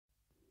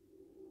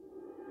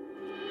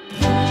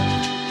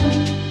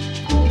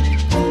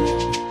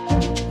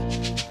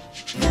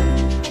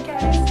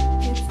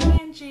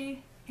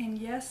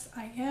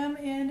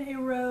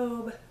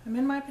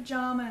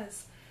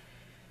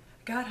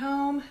got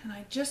home and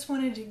I just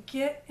wanted to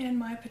get in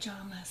my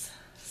pajamas.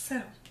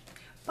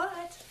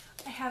 But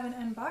I have an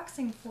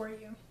unboxing for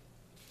you.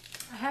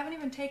 I haven't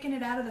even taken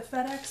it out of the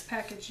FedEx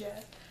package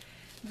yet.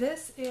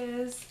 This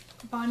is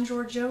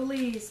Bonjour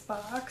Jolie's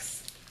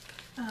box.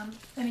 And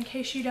in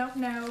case you don't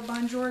know,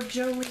 Bonjour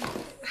Jolie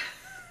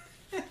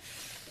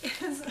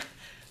is,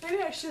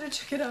 maybe I should have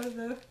took it out of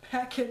the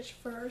package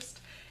first.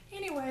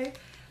 Anyway,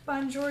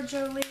 Bonjour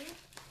Jolie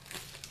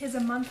is a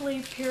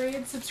monthly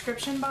period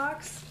subscription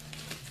box.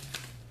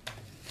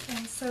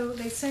 And so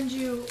they send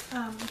you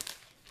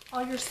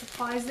all your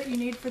supplies that you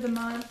need for the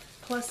month,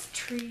 plus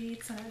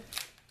treats and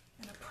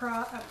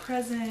a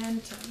present.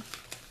 And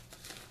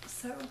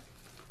so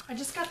I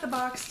just got the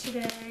box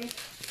today.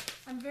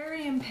 I'm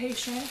very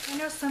impatient. I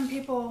know some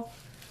people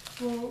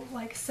will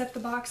like set the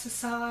box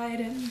aside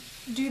and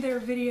do their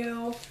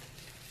video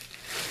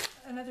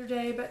another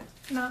day, but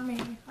not me.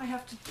 I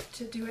have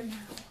to do it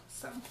now.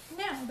 So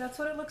now that's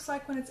what it looks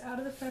like when it's out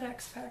of the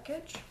FedEx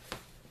package.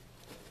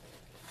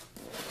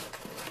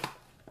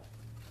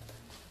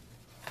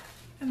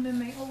 And then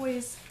they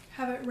always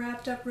have it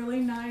wrapped up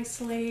really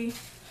nicely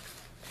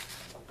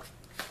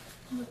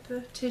with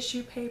the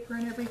tissue paper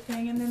and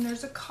everything. And then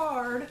there's a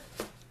card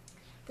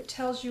that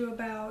tells you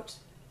about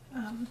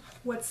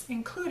what's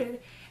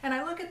included. And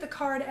I look at the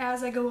card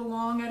as I go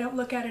along. I don't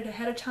look at it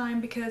ahead of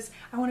time because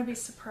I want to be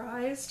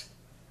surprised.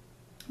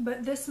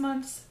 But this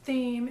month's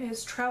theme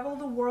is Travel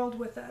the World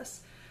with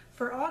Us.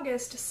 For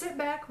August, sit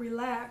back,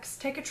 relax,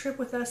 take a trip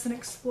with us and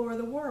explore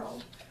the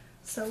world.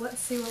 So let's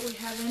see what we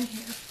have in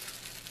here.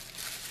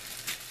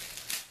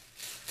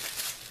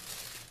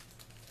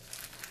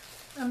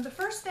 The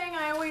first thing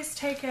I always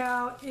take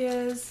out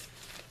is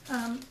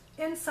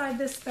inside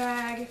this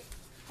bag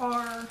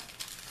are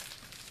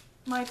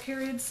my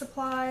period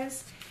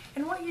supplies.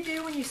 And what you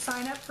do when you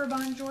sign up for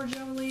Bonjour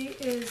Jolie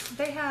is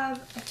they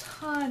have a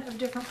ton of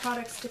different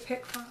products to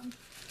pick from.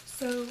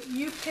 So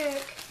you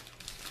pick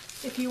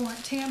if you want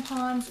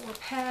tampons or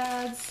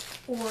pads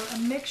or a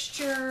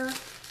mixture.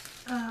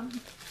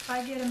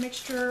 I get a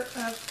mixture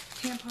of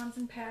tampons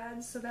and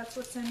pads, so that's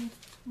what's in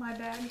my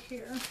bag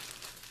here.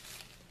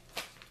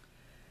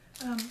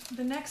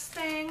 The next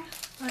thing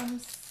I'm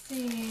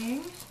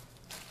seeing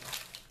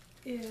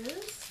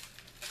is,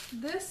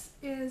 this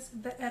is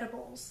the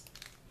edibles.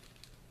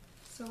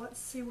 So let's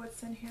see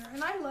what's in here.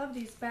 And I love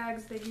these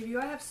bags they give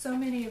you. I have so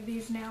many of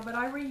these now, but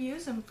I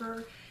reuse them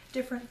for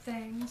different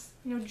things.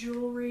 You know,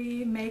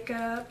 jewelry,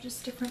 makeup,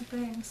 just different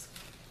things.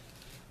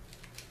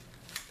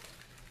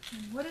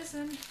 And what is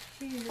in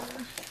here?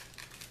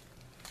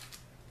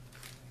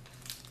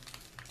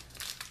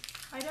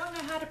 I don't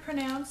know how to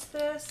pronounce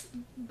this.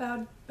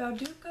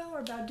 Bauduco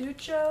or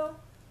Bauducho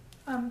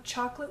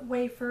chocolate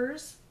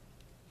wafers.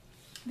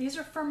 These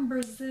are from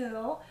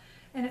Brazil,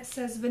 and it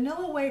says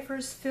vanilla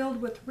wafers filled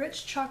with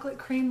rich chocolate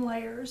cream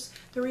layers.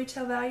 The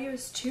retail value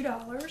is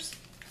 $2.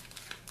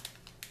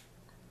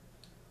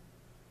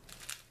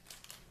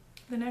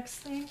 The next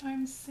thing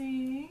I'm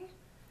seeing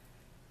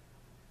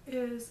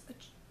is a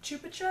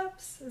Chupa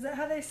Chups. Is that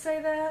how they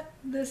say that?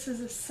 This is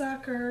a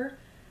sucker,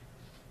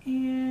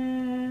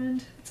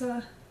 and it's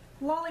a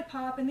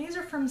lollipop, and these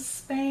are from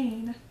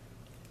Spain.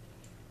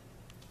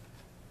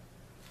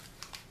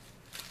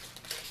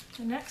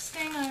 The next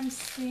thing I'm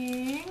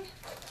seeing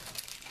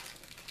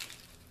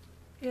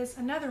is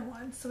another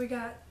one. So we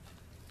got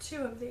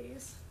two of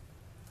these.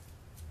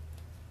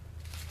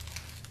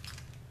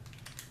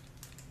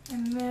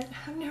 And then,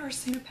 I've never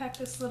seen a pack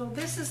this little.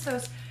 This is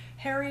those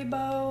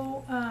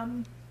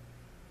Haribo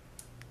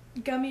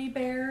gummy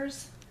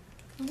bears.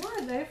 Where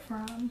are they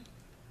from?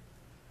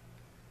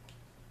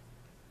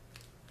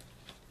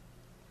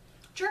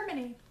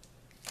 Germany.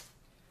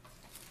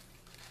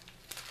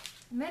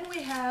 And then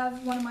we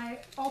have one of my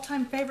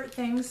all-time favorite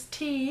things,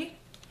 tea.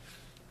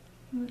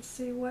 Let's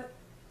see what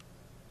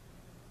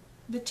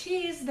the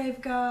teas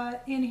they've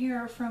got in here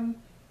are from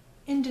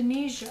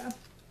Indonesia.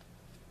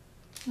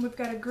 We've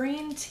got a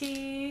green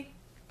tea,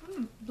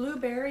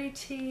 blueberry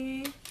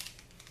tea,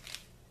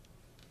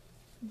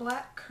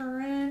 black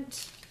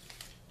currant,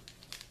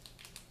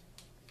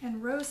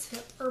 and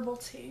rosehip herbal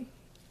tea.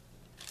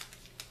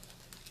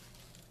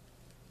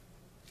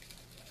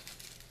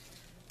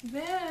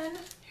 Then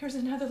here's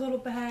another little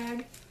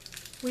bag.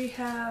 We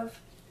have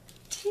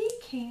tea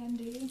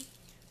candy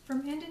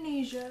from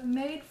Indonesia,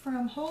 made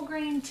from whole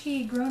grain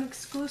tea grown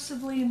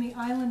exclusively in the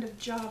island of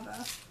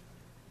Java.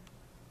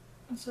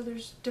 And so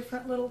there's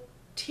different little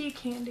tea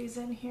candies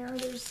in here.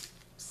 There's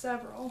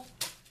several.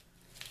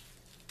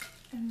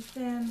 And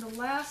then the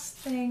last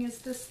thing is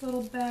this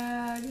little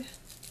bag.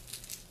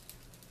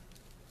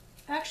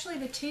 Actually,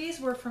 the teas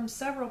were from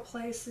several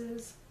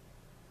places.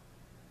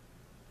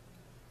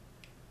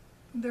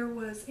 There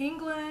was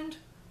England,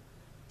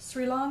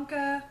 Sri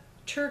Lanka,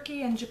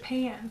 Turkey, and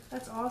Japan.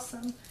 That's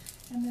awesome.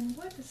 And then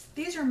what is,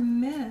 these are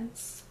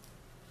mints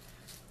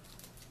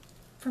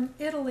from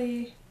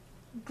Italy,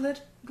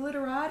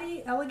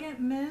 glitterati, elegant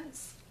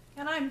mints.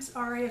 And I'm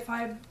sorry if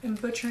I am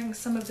butchering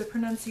some of the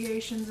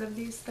pronunciations of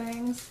these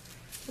things,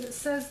 but it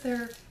says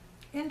they're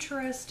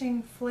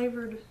interesting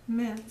flavored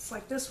mints.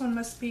 Like this one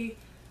must be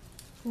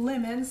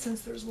lemon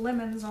since there's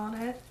lemons on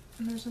it.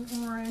 And there's an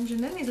orange.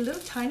 And then these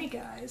little tiny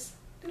guys.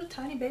 Little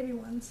tiny baby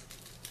ones.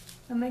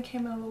 And they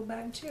came in a little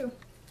bag too.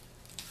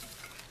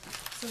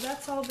 So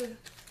that's all the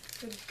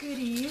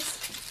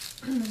goodies.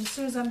 And as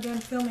soon as I'm done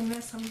filming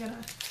this, I'm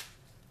gonna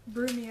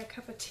brew me a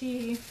cup of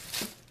tea.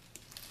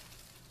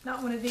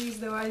 Not one of these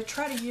though. I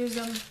try to use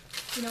them,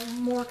 you know,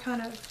 more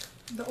kind of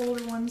the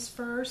older ones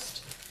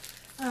first.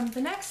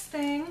 The next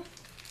thing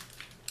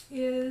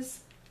is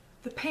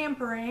the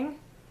pampering.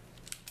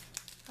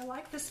 I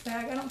like this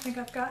bag. I don't think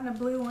I've gotten a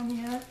blue one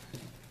yet.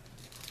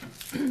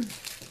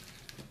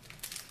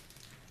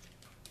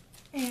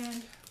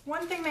 And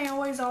one thing they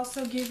always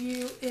also give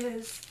you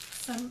is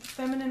some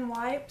feminine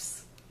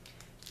wipes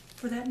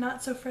for that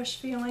not so fresh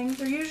feeling.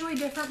 They're usually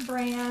different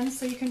brands,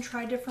 so you can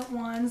try different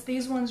ones.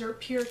 These ones are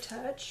Pure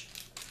Touch.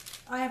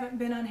 I haven't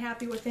been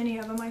unhappy with any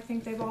of them. I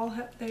think they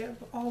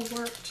have all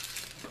worked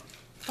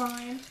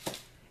fine.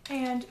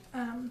 And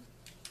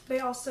they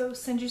also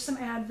send you some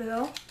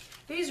Advil.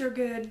 These are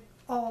good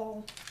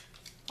all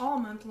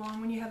month long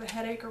when you have a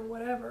headache or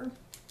whatever.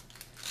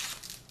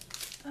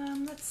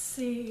 Let's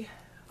see.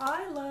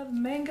 I love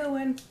Mango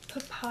and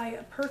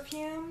Papaya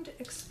Perfumed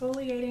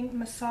Exfoliating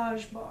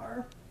Massage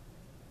Bar.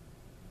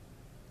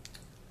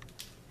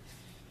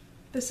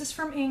 This is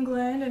from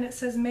England, and it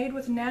says made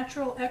with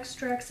natural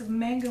extracts of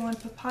mango and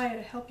papaya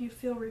to help you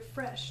feel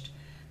refreshed.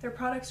 Their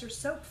products are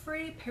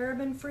soap-free,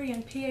 paraben-free,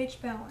 and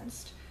pH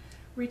balanced.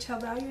 Retail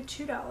value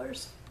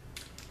 $2.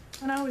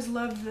 And I always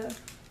love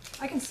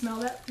I can smell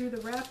that through the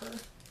wrapper.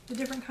 The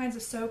different kinds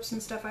of soaps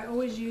and stuff, I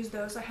always use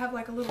those. I have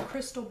like a little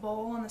crystal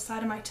bowl on the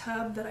side of my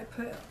tub that I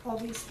put all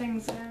these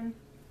things in.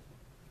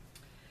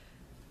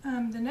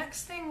 The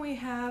next thing we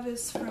have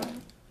is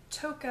from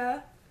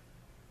Toka.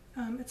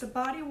 It's a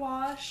body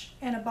wash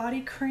and a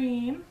body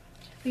cream.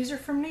 These are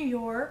from New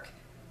York.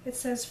 It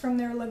says from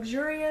their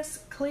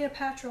luxurious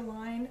Cleopatra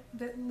line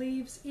that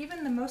leaves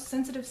even the most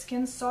sensitive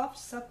skin soft,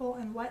 supple,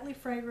 and lightly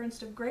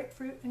fragranced of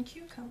grapefruit and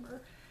cucumber.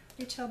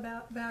 Retail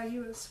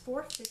value is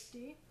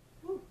 $4.50.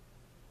 Ooh.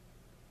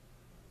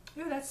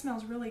 Ooh, that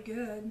smells really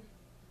good.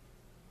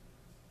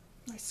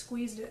 I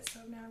squeezed it, so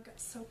now I've got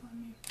soap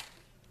on me.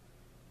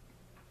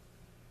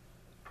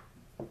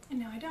 And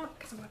now I don't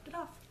because I wiped it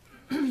off.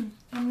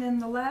 And then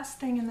the last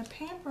thing in the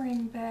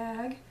pampering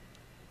bag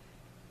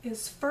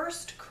is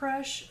First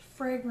Crush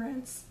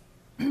Fragrance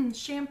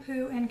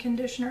shampoo and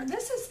conditioner.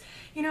 This is,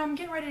 you know, I'm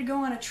getting ready to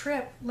go on a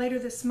trip later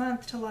this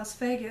month to Las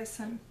Vegas,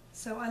 and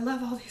so I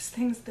love all these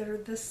things that are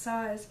this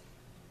size.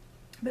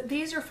 But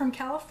these are from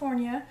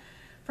California,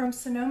 from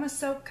Sonoma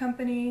Soap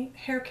Company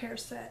Hair Care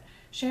Set.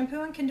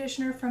 Shampoo and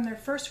conditioner from their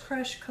First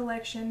Crush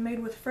collection, made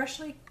with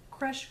freshly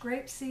crushed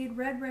grapeseed,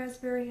 red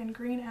raspberry, and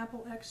green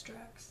apple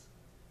extracts.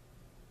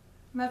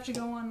 I'm going to have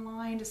to go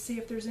online to see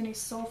if there's any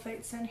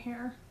sulfates in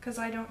here, because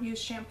I don't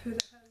use shampoo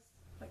that has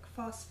like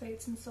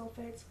phosphates and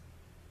sulfates. It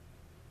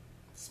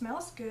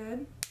smells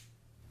good,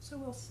 so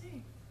we'll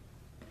see.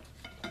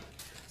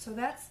 So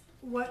that's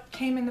what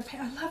came in the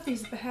I love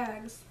these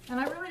bags, and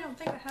I really don't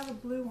think I have a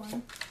blue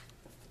one.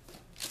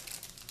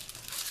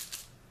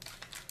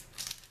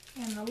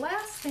 And the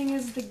last thing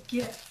is the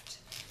gift.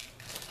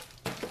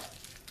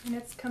 And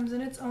it comes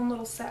in its own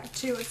little sack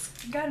too. It's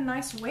got a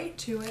nice weight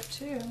to it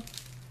too.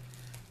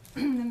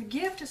 And the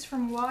gift is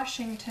from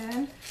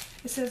Washington.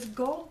 It says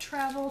Gold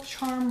Travel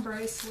Charm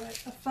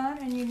Bracelet, a fun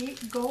and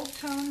unique gold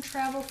tone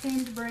travel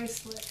themed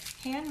bracelet,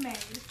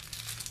 handmade,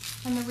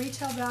 and the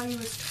retail value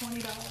is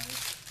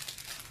 $20.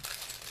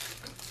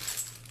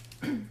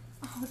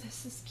 Oh,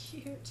 this is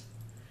cute.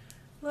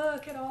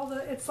 Look at all the,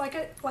 it's like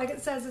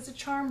it says, it's a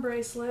charm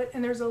bracelet,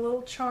 and there's a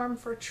little charm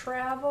for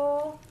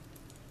travel.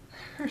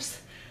 There's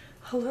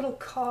a little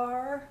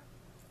car,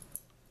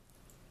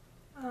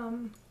 a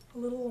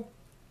little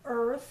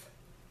earth.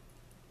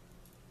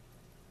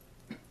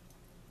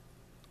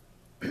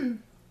 The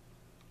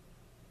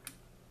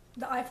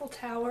Eiffel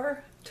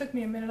Tower. Took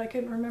me a minute, I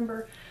couldn't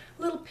remember.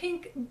 Little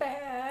pink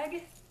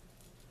bag.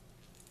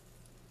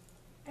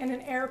 And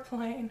an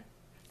airplane.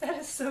 That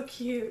is so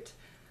cute.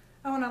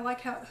 Oh, and I like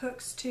how it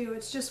hooks too.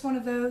 It's just one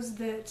of those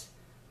that,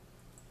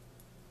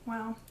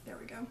 well, there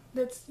we go.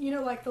 That's, you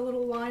know, like the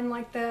little line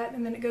like that,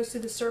 and then it goes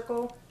through the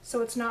circle,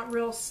 so it's not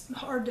real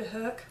hard to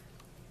hook.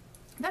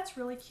 That's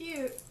really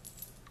cute.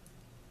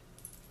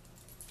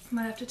 I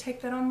might have to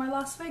take that on my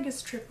Las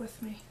Vegas trip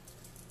with me.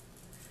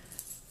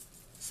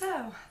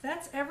 So,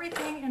 that's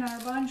everything in our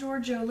Bonjour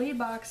Jolie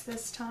box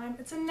this time.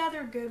 It's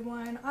another good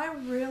one. I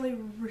really,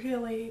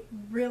 really,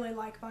 really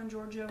like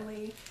Bonjour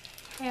Jolie.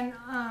 And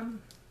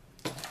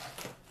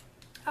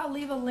I'll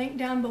leave a link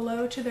down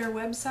below to their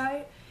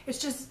website. It's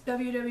just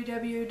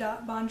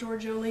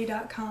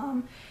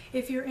www.bonjourjolie.com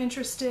if you're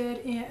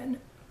interested in,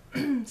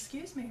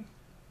 excuse me,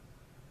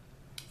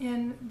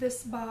 in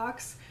this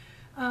box.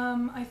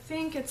 I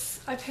think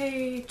I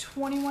pay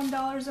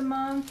 $21 a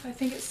month. I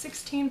think it's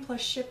 $16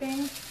 plus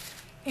shipping.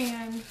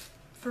 And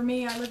for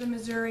me, I live in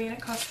Missouri and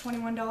it costs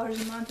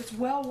 $21 a month. It's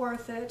well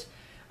worth it.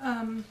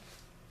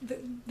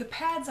 the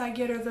pads I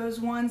get are those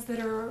ones that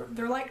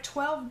they're like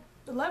 $11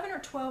 or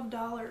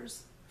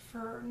 $12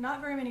 for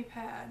not very many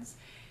pads,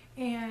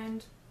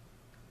 and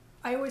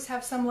I always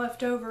have some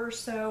left over,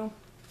 so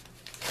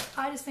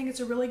I just think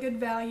it's a really good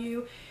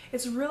value.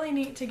 It's really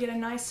neat to get a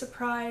nice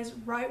surprise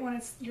right when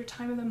it's your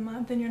time of the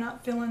month and you're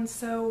not feeling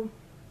so,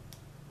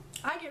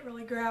 I get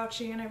really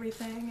grouchy and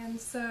everything, and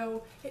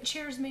so it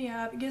cheers me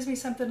up. It gives me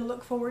something to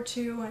look forward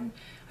to, and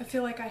I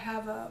feel like I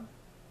have a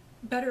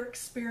better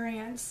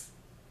experience.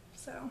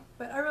 So,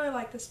 but I really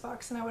like this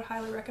box and I would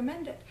highly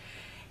recommend it.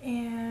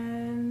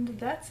 And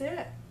that's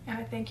it. And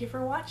I thank you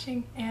for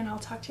watching, and I'll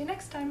talk to you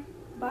next time.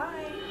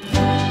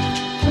 Bye.